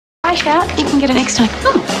dish out. You can get it next time.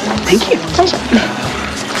 Oh, thank you. Pleasure.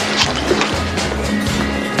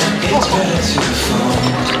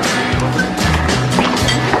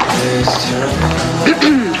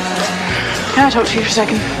 Can I talk to you for a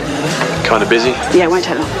second? Kind of busy? Yeah, it won't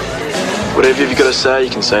take long. Whatever you've got to say, you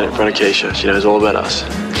can say it in front of Keisha. She knows all about us.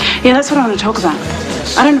 Yeah, that's what I want to talk about.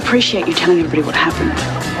 I don't appreciate you telling everybody what happened.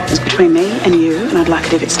 It's between me and you, and I'd like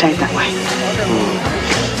it if it stayed that way.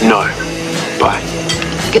 No. Bye.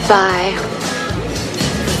 Goodbye.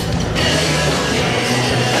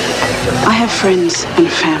 I have friends and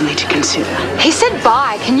family to consider. He said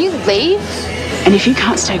bye. Can you leave? And if you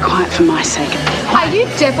can't stay quiet for my sake... Are you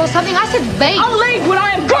deaf or something? I said leave. I'll leave when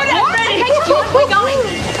I am good and ready! Okay, come on, we're going.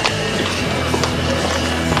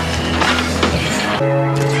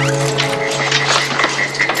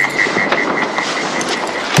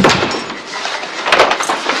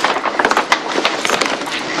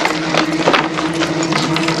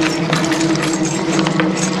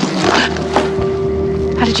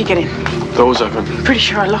 How did you get in? Door was open. Pretty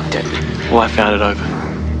sure I locked it. Well, I found it open.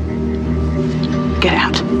 Get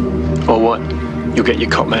out. Or what? You'll get your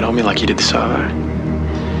cop mate on me like you did the Savo.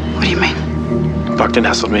 What do you mean? Buckton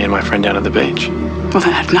hassled me and my friend down at the beach. Well,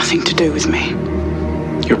 that had nothing to do with me.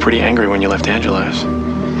 You were pretty angry when you left Angelo's.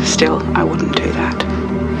 Still, I wouldn't do that.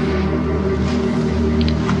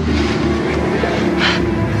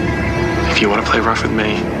 If you want to play rough with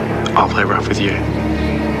me, I'll play rough with you.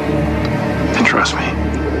 And trust me,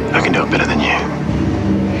 I can do it better than you.